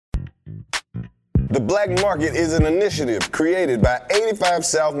The Black Market is an initiative created by 85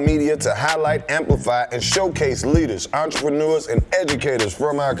 South Media to highlight, amplify, and showcase leaders, entrepreneurs, and educators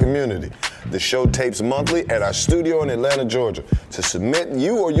from our community. The show tapes monthly at our studio in Atlanta, Georgia. To submit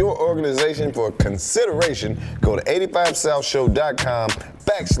you or your organization for consideration, go to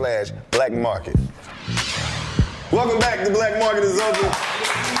 85southshow.com/Black Market. Welcome back. The Black Market is open.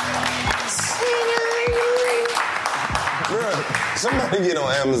 Bruh, somebody get on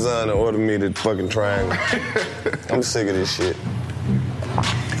Amazon and order me the fucking triangle. I'm sick of this shit.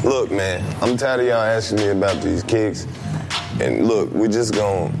 Look, man, I'm tired of y'all asking me about these kicks. And look, we just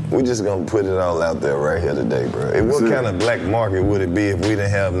gonna put it all out there right here today, bro. What kind of black market would it be if we didn't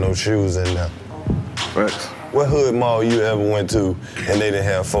have no shoes in there? Right. What hood mall you ever went to and they didn't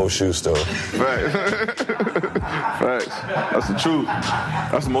have 4 shoe stores? Right. Facts. That's the truth.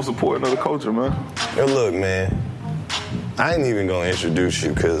 That's the most important of the culture, man. Yo, look, man. I ain't even gonna introduce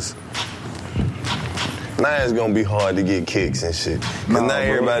you, cause now it's gonna be hard to get kicks and shit. Cause now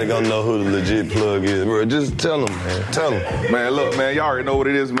everybody gonna know who the legit plug is, bro. Just tell them, man. Tell them. Man, look, man, y'all already know what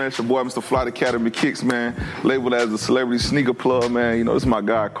it is, man. It's your boy, Mr. Fly the Academy Kicks, man. Labeled as the celebrity sneaker plug, man. You know, this is my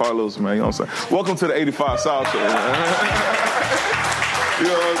guy, Carlos, man. You know what I'm saying? Welcome to the 85 South Show, man. You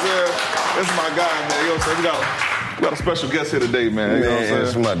know what I'm saying? This is my guy, man. You know what I'm saying? We got a special guest here today, man. You know what I'm saying?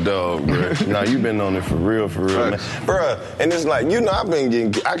 It's my dog, bro. Nah, you been on it for real, man. Bruh, and it's like, you know, I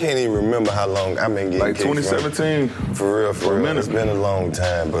can't even remember how long I've been getting like 2017. For real. It's been a long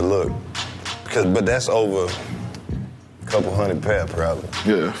time, but look, but that's over a couple hundred pair probably.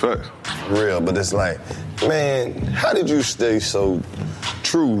 Yeah, facts. For real, but it's like, man, how did you stay so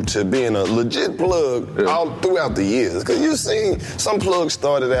true to being a legit plug all throughout the years? Because you seen some plugs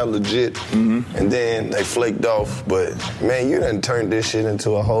started out legit and then they flaked off, but man, you done turned this shit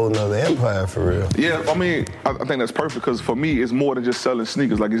into a whole nother empire for real. Yeah, I mean, I think that's perfect because for me, it's more than just selling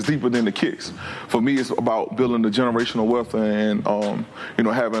sneakers. Like, it's deeper than the kicks. For me, it's about building the generational wealth and, you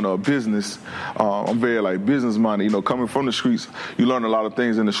know, having a business. I'm very, like, business-minded. You know, coming from the streets, you learn a lot of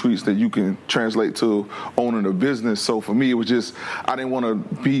things in the streets that you can translate to owning a business. So for me, it was just, I didn't want to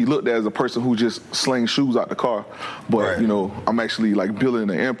be looked at as a person who just slings shoes out the car. But, you know, I'm actually, like, building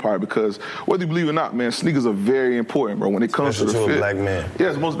an empire because whether you believe it or not, man, sneakers are very important, bro, when it comes to the fit. A black man.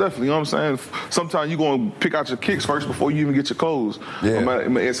 Yes, most definitely. You know what I'm saying? Sometimes you're going to pick out your kicks first before you even get your clothes. Yeah.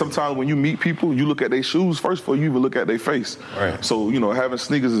 And sometimes when you meet people, you look at their shoes first before you even look at their face. Right. So, you know, having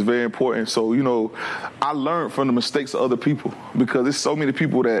sneakers is very important. So, you know, I learned from the mistakes of other people because there's so many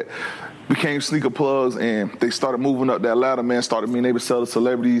people that became sneaker plugs and they started moving up that ladder, man, started being able to sell to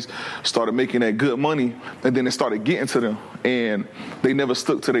celebrities, started making that good money, and then it started getting to them. And they never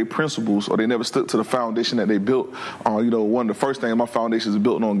stuck to their principles or they never stuck to the foundation that they built. You know, one of the first things, my foundation is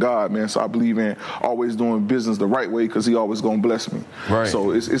built on God, man. So I believe in always doing business the right way because he always going to bless me. Right.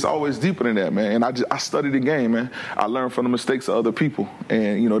 So it's always deeper than that, man. And I study the game, man. I learn from the mistakes of other people.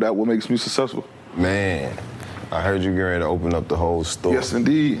 And, you know, that what makes me successful. Man, I heard you getting ready to open up the whole store. Yes,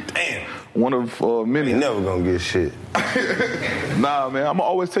 indeed. Damn. One of many. You never gonna get shit. Nah, man, I'm gonna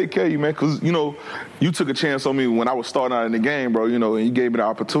always take care of you, man, because, you know, you took a chance on me when I was starting out in the game, bro, you know, and you gave me the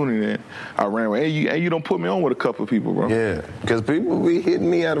opportunity, and I ran with it. And you don't put me on with a couple of people, bro. Yeah, because people be hitting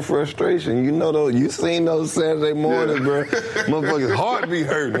me out of frustration. You know, you seen those Saturday mornings, bro. Motherfuckers' heart be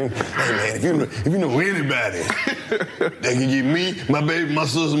hurting. Hey, man, if you know anybody that can get me, my baby, my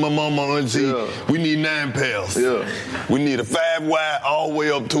sister, my mom, my auntie, we need 9 pairs. Yeah. We need a 5 wide all the way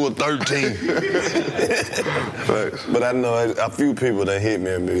up to a 13. But I know a few people that hit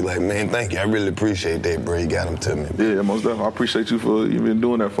me and be like, man, thank you. I really appreciate that, bro. You got them to me. Yeah, most definitely. I appreciate you for even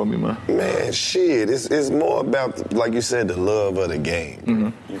doing that for me, man. Man, shit. It's more about, like you said, the love of the game. Mm-hmm.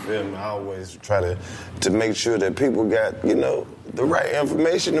 You feel me? I always try to make sure that people got, you know, the right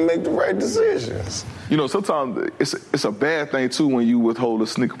information to make the right decisions. You know, sometimes it's a bad thing, too, when you withhold a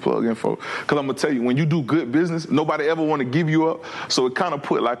sneaker plug info. Because I'm going to tell you, when you do good business, nobody ever want to give you up. So it kind of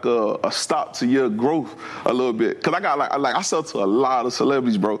put like a stop to your growth a little bit. Because I got I sell to a lot of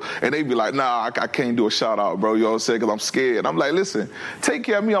celebrities, bro. And they be like, nah, I can't do a shout out, bro. You know what I'm saying? Because I'm scared. I'm like, listen, take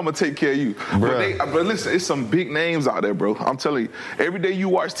care of me, I'm going to take care of you. But listen, it's some big names out there, bro. I'm telling you, every day you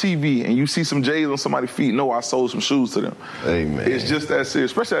watch TV and you see some J's on somebody's feet, know I sold some shoes to them. Hey, man. It's just that serious.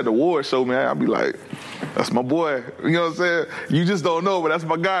 Especially at the award show, man. I'll be like, that's my boy. You know what I'm saying? You just don't know, but that's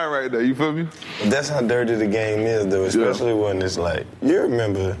my guy right there. You feel me? That's how dirty the game is, though. Especially when it's like, you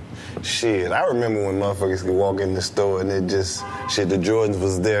remember, shit, I remember when motherfuckers could walk in the store and it just, shit, the Jordans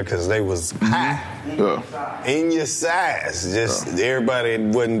was there because they was high. Yeah. In your size. Just everybody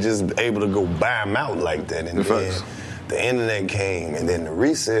wasn't just able to go buy them out like that. And then the internet came, and then the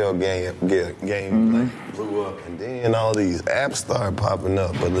resale game like, blew up, and then all these apps started popping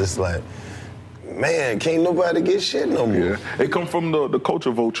up. But it's like, man, can't nobody get shit no more. Yeah. It come from the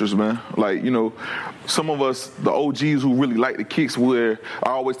culture vultures, man. Like, you know, some of us, the OGs who really like the kicks, where I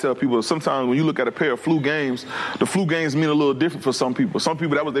always tell people, sometimes when you look at a pair of Flu Games, the Flu Games mean a little different for some people. Some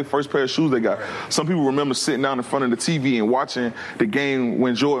people, that was their first pair of shoes they got. Some people remember sitting down in front of the TV and watching the game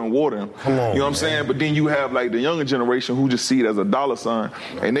when Jordan wore them. Come on, you know what I'm saying? But then you have like the younger generation who just see it as a dollar sign,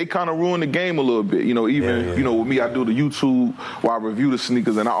 and they kind of ruin the game a little bit. You know, even you know, with me, I do the YouTube where I review the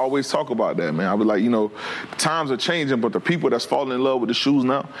sneakers, and I always talk about that, man. I was like, you know, times are changing, but the people that's falling in love with the shoes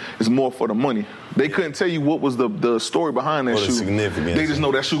now is more for the money. They couldn't tell you what was the story behind that shoe. They just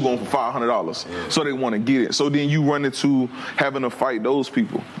know that shoe going for $500, so they want to get it. So then you run into having to fight those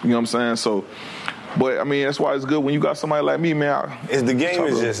people. You know what I'm saying? So, but I mean, that's why it's good when you got somebody like me, man. The game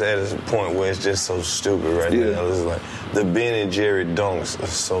is just at a point where it's just so stupid right now. It's like the Ben and Jerry dunks are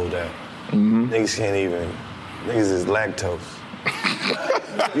sold out. Niggas can't even. Niggas is lactose.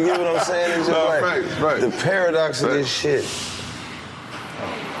 You get what I'm saying? It's just like the paradox of this shit.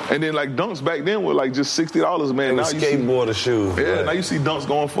 And then like dunks back then were like just $60, man. Now skateboarder shoes. Yeah, right. Now you see dunks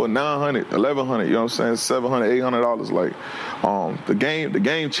going for $900, $1,100. You know what I'm saying? $700, $800. Like, the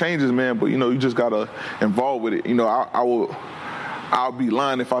game changes, man. But you know, you just gotta involve with it. You know, I'll be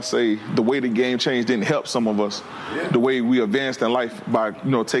lying if I say the way the game changed didn't help some of us. The way we advanced in life by, you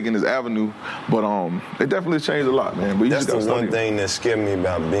know, taking this avenue. But it definitely changed a lot, man. But that's the one thing that scared me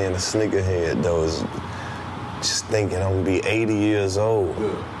about being a sneakerhead, though, is just thinking I'm gonna be 80 years old.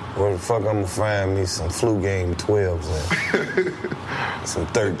 Where the fuck I'm gonna find me some Flu Game 12s and some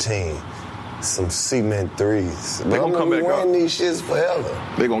 13, some Cement 3s. They gonna come back out. Wearing these shits forever.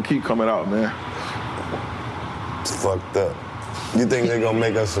 They gonna keep coming out, man. It's fucked up. You think they're gonna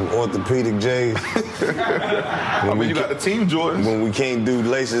make us some orthopedic J's? I mean, you got the Team Jordans. When we can't do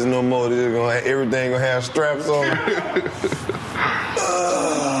laces no more, they're gonna have, everything gonna have straps on.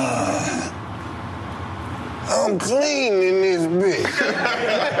 I'm clean in this bitch.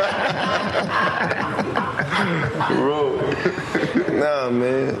 Bro. Nah,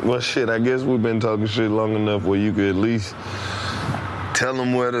 man. Well, shit, I guess we've been talking shit long enough where you could at least tell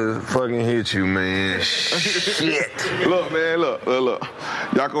them where to fucking hit you, man. Shit. Look, man, look.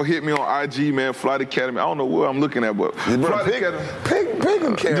 Y'all go hit me on IG, man, Flight Academy. I don't know what I'm looking at, but Flight Academy. Pick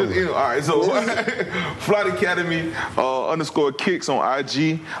a camera. Just, you know, all right, so Flight Academy _kicks on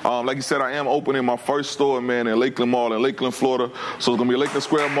IG. Like you said, I am opening my first store, man, in Lakeland Mall in Lakeland, Florida. So it's gonna be Lakeland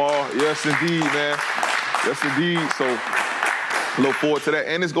Square Mall. Yes, indeed, man. Yes, indeed. So look forward to that,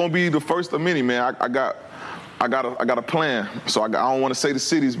 and it's gonna be the first of many, man. I got a plan. So I don't want to say the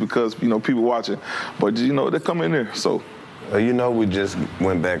cities because, you know, people watching. But, you know, they're coming in there, so. You know, we just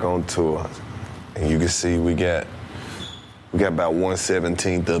went back on tour. And you can see we got about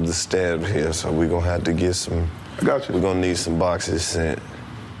 1/17 of the staff here. So we're going to have to get some. I got you. We're going to need some boxes sent.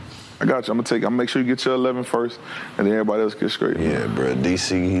 I got you. I'm going to make sure you get your 11 first. And then everybody else gets straight. Yeah, bro.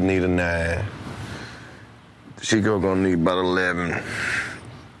 DC, he need a 9. Chico going to need about 11.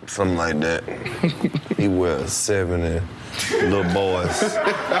 Something like that. He wears 7 and little boys.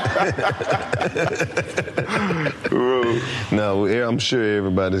 No, I'm sure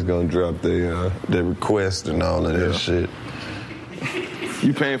everybody's gonna drop their request and all of that shit.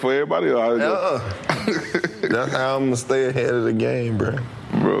 You paying for everybody? Or That's how I'm gonna stay ahead of the game, bro.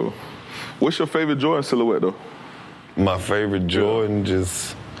 Bro, what's your favorite Jordan silhouette though? My favorite Jordan,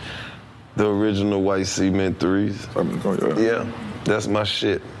 just the original white Cement 3s. Yeah, that's my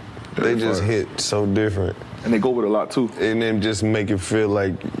shit. They just hit so different. And they go with a lot, too. And then just make it feel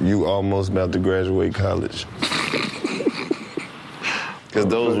like you almost about to graduate college. Because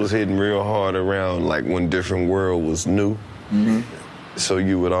those was hitting real hard around, like, when Different World was new. Mm-hmm. So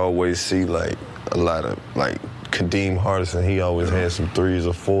you would always see, like, a lot of, like, Kadeem Hardison, he always had some 3s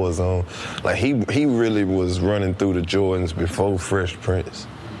or 4s on. Like, he really was running through the Jordans before Fresh Prince.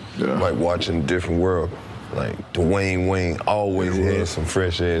 Yeah. Like, watching Different World. Like, Dwayne Wayne always had some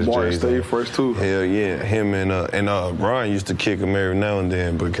fresh-ass J's. Stayed fresh, too. Hell yeah. Him and Brian used to kick him every now and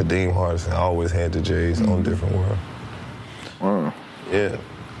then, but Kadeem Hardison always had the J's on Different World. Wow. Yeah.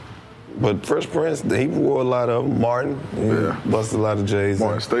 But Fresh Prince, he wore a lot of them. Martin, busted a lot of J's.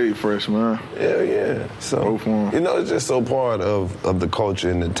 Martin stayed fresh, man. Hell yeah. So, you know, it's just so part of the culture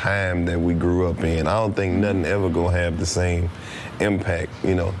and the time that we grew up in. I don't think nothing ever gonna have the same impact,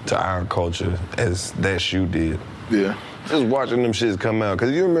 you know, to our culture as that shoe did. Yeah. Just watching them shits come out.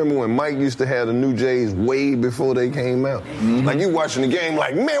 Because you remember when Mike used to have the new J's way before they came out? Like, you watching the game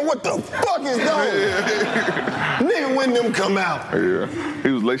like, man, what the fuck is that? Nigga, when them come out? Yeah. He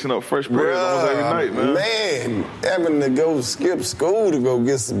was lacing up fresh pairs almost every night, man. Man, having to go skip school to go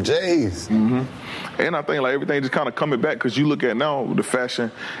get some J's. And I think like everything just kind of coming back because you look at now the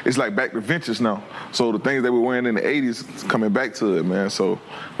fashion, it's like back to vintage now. So the things they were wearing in the 80s is coming back to it, man. So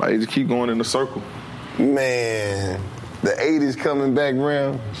like it just keep going in the circle. Man, the 80s coming back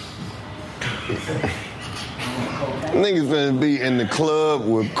round. Niggas finna be in the club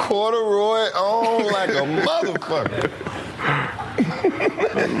with corduroy on like a motherfucker.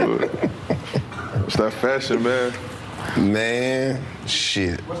 It's that fashion, man. Man,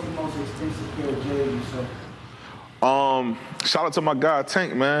 shit. What's the most expensive pair of J's you sold? Shout out to my guy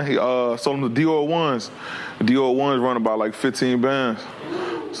Tank, man. He sold them the Dior ones. The Dior ones run about like 15 bands.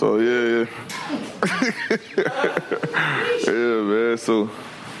 So yeah. Yeah, man. So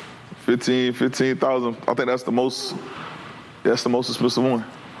 15,000. I think that's the most expensive one.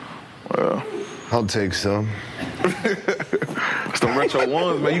 Well, I'll take some. It's the retro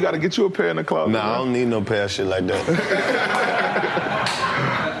ones, man. You got to get you a pair in the closet. Nah, I don't need no pair of shit like that.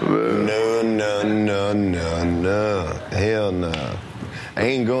 No. Hell nah. I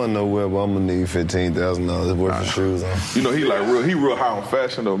ain't going nowhere, but I'm gonna need $15,000 worth of shoes on. You know, he real high on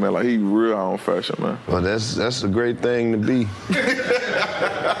fashion though, man. Like he real high on fashion, man. Well, that's a great thing to be.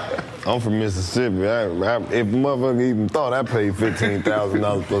 I'm from Mississippi. If a motherfucker even thought I paid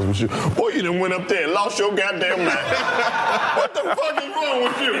 $15,000 for some shoes, boy, you done went up there and lost your goddamn mind. What the fuck is wrong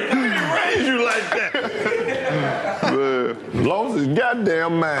with you? Who didn't raise you like that? Lost his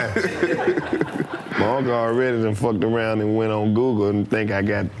goddamn mind. My uncle already done fucked around and went on Google and think I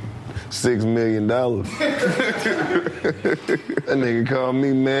got $6 million. That nigga called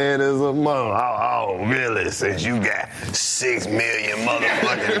me mad as a mother. Oh, really? Since you got $6 million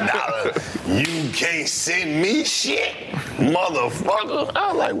motherfucking dollars, you can't send me shit, motherfucker? I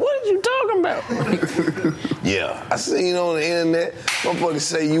was like, what are you talking about? Yeah, I seen on the internet, motherfuckers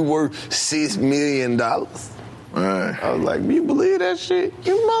say you worth $6 million. Right. I was like, you believe that shit?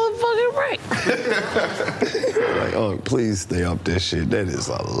 You motherfucking right. Like, oh, please stay up that shit. That is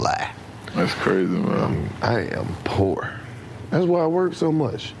a lie. That's crazy, man. I am poor. That's why I work so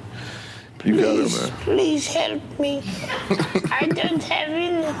much. You got it, man. Please help me. I don't have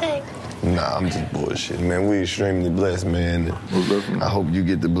anything. Nah, I'm just bullshit, man. We extremely blessed, man. I hope you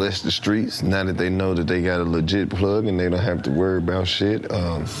get to bless the streets now that they know that they got a legit plug and they don't have to worry about shit.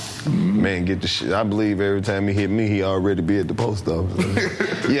 Man, get the shit. I believe every time he hit me, he already be at the post office.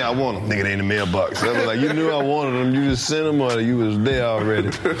 Yeah, I want them. Nigga, they in the mailbox. I was like, you knew I wanted them. You just sent them or you was there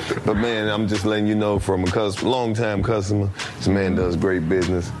already. But, man, I'm just letting you know from a long-time customer, this man does great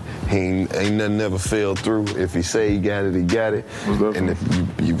business. He ain't nothing ever fell through. If he say he got it, he got it. And if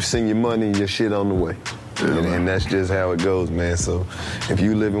you send your money, your shit on the way. Yeah, and that's just how it goes, man. So if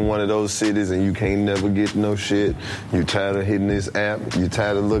you live in one of those cities and you can't never get no shit, you're tired of hitting this app, you're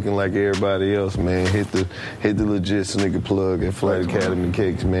tired of looking like everybody else, man, hit the legit Sneaker Plug at Flight Academy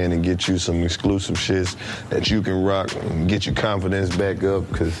Cakes, man, and get you some exclusive shits that you can rock and get your confidence back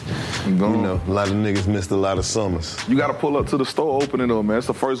up, because, you know, a lot of niggas missed a lot of summers. You got to pull up to the store opening, though, man. It's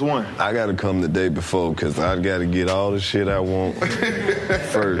the first one. I got to come the day before, because I got to get all the shit I want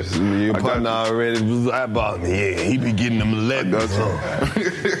first. Your partner already bought me. Yeah, he be getting them 11. Yeah,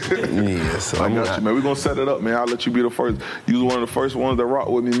 so I got you, man. We're going to set it up, man. I'll let you be the first. You was one of the first ones that rock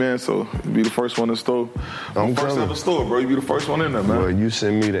with me, man, so you be the first one in the store. I'm first in the store, bro. You be the first one in there, man. Well, you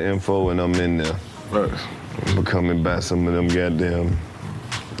send me the info and I'm in there. Right. I'm coming by some of them goddamn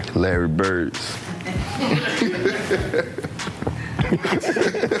Larry Birds.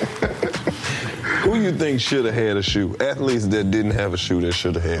 Who you think should have had a shoe? Athletes that didn't have a shoe that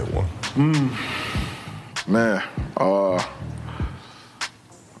should have had one. Man,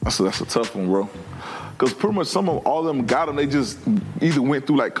 that's a tough one, bro. Because pretty much all of them got them. They just either went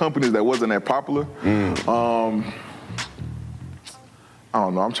through like companies that wasn't that popular. I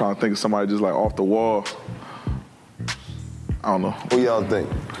don't know. I'm trying to think of somebody just like off the wall. I don't know. Who y'all think?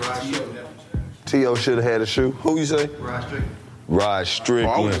 T.O. should have had a shoe. Who you say? Rod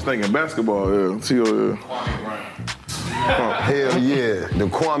Strickland. I was just thinking basketball. Yeah, T.O. Hell yeah. The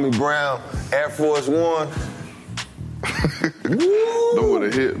Kwame Brown Air Force One. That would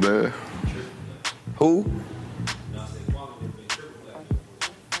have hit, man. Who?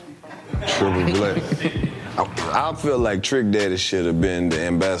 Triple Black. I feel like Trick Daddy should have been the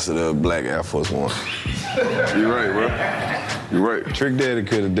ambassador of Black Air Force One. You're right, bro. You're right. Trick Daddy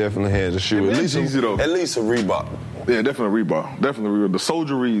could have definitely had a shoe. Yeah, at least a Reebok. Yeah, definitely Reebok. Definitely Reebok. The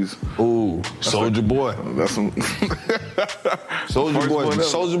Soldieries. Ooh, Soldier Boy. That's some. Soldier Boy.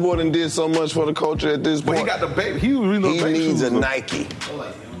 Soldier Boy done did so much for the culture at this point. But he got the baby. He needs a Nike,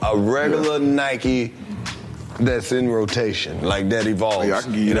 a regular Nike that's in rotation, like that evolves. Yeah, I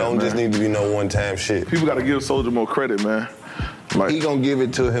can give you it that, don't just need to be no one-time shit. People got to give Soldier more credit, man. Like, he gonna give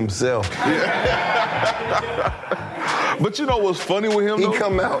it to himself. Yeah. But you know what's funny with him, though? He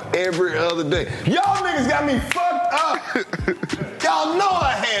come out every other day. Y'all niggas got me fucked up. Y'all know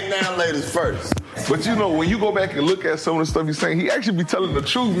I had Now Ladies first. But you know, when you go back and look at some of the stuff he's saying, he actually be telling the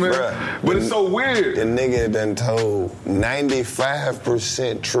truth, man. Bruh, but it's so weird. The nigga done told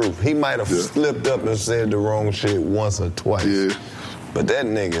 95% truth. He might have slipped up and said the wrong shit once or twice. Yeah. But that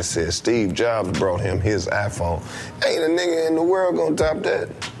nigga said Steve Jobs brought him his iPhone. Ain't a nigga in the world gonna top that.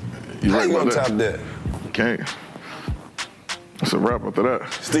 How you gonna top that? Can't. That's a wrap after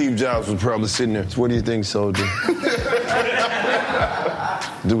that. Steve Jobs was probably sitting there. What do you think, Soldier?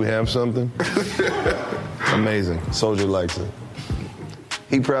 Do we have something? Amazing. Soldier likes it.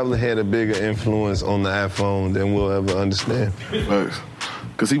 He probably had a bigger influence on the iPhone than we'll ever understand. Nice.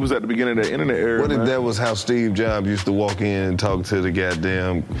 Because he was at the beginning of the internet era. What if that was how Steve Jobs used to walk in and talk to the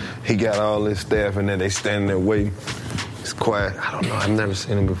goddamn... He got all his staff and then they standing there waiting. It's quiet. I don't know. I've never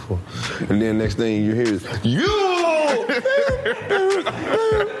seen him before. And then next thing you hear is, you!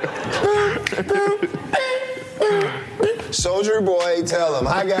 Soldier Boy, tell him.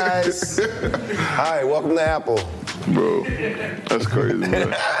 Hi, guys. Hi, welcome to Apple. Bro, that's crazy,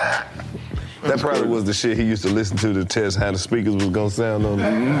 man. That probably was the shit he used to listen to test how the speakers was gonna sound on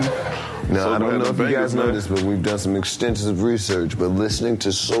it. Now, I don't know if you guys know this, but we've done some extensive research. But listening to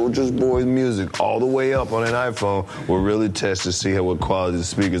Soulja Boy's music all the way up on an iPhone will really test to see what quality the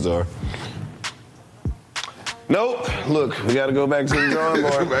speakers are. Nope. Look, we got to go back to the drawing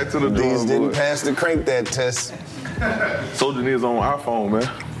board. Back to the drawing board. These didn't pass the crank that test. Soulja needs his own iPhone, man.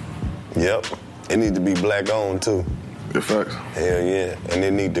 Yep. It need to be black owned too. Good facts. Hell yeah. And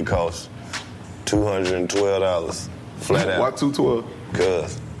it need to cost $212 flat out. Why 212?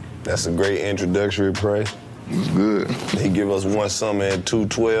 Cause that's a great introductory price. It's good. He give us one summer at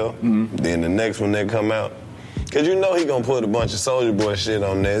 $212. Then the next one that come out. Cause you know he gonna put a bunch of Soulja Boy shit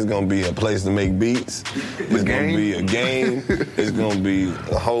on there. It's gonna be a place to make beats. It's gonna be a game. It's gonna be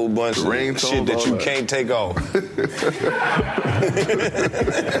a whole bunch of shit that you can't take off.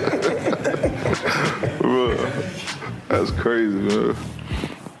 That's crazy, man.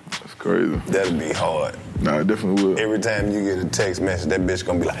 That's crazy. That'd be hard. Nah, it definitely will. Every time you get a text message, that bitch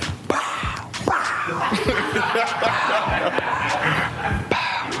gonna be like, pow, pow.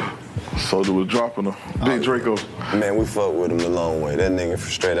 Soulja was dropping a big Draco. Man, we fuck with him a long way. That nigga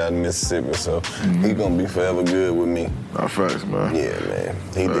straight out of Mississippi, so he gonna be forever good with me. Facts, man. Yeah, man.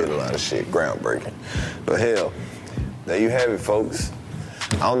 He did a lot of shit, groundbreaking. But hell, there you have it, folks.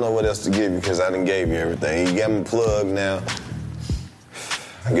 I don't know what else to give you because I done gave you everything. You got my plug now.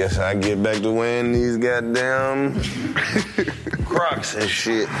 I guess I get back to wearing these goddamn Crocs and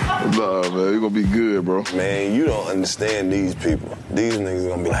shit. Nah, man, you gonna be good, bro. Man, you don't understand these people. These niggas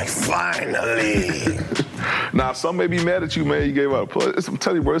gonna be like, finally. Nah, some may be mad at you, man. You gave out a plug. I'm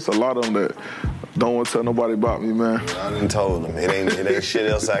telling you, bro, it's a lot of them that don't want to tell nobody about me, man. I done told them. It ain't shit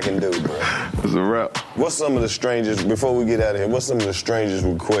else I can do, bro. It's a wrap. What's some of the strangest, before we get out of here, what's some of the strangest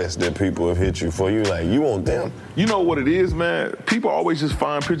requests that people have hit you for? You like, you want them? You know what it is, man? People always just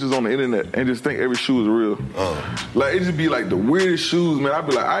find pictures on the internet and just think every shoe is real. Like, it just be like the weirdest shoes, man. I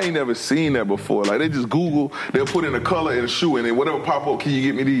be like, I ain't never seen that before. Like, they just Google, they'll put in a color and a shoe, and then whatever pop up, can you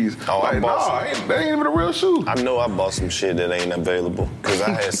get me these? Oh, like, that ain't even a real shoe. I know I bought some shit that ain't available, because I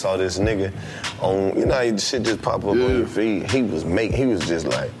had saw this nigga on, you know how shit just pop up on your feed? He was just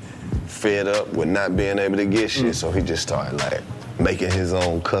like fed up with not being able to get shit, so he just started like making his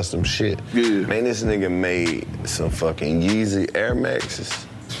own custom shit. Yeah. Man, this nigga made some fucking Yeezy Air Maxes.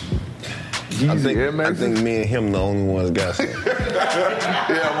 Air Maxes? I think me and him the only ones got some.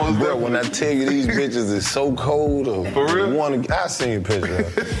 Yeah, most Bro, when I tell you these bitches is so cold, for real? I seen a picture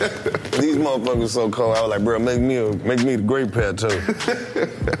of them. These motherfuckers so cold. I was like, bro, make me the great pair too.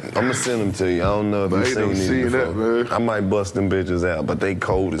 I'm gonna send them to you. I don't know if you've seen these before. That, man. I might bust them bitches out, but they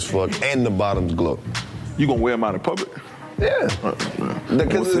cold as fuck, and the bottoms glow. You gonna wear them out in public? Yeah.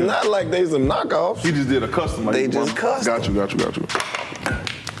 Because it's not like they some knockoffs. He just did a custom. They just custom. Got you.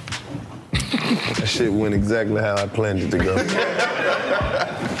 That shit went exactly how I planned it to go.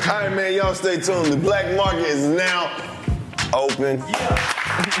 All right, man, y'all stay tuned. The black market is now open.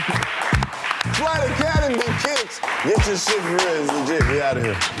 Flight Academy kicks. Get your shit for real. It's legit. We out of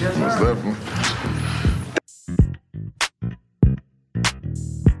here. Yes, sir.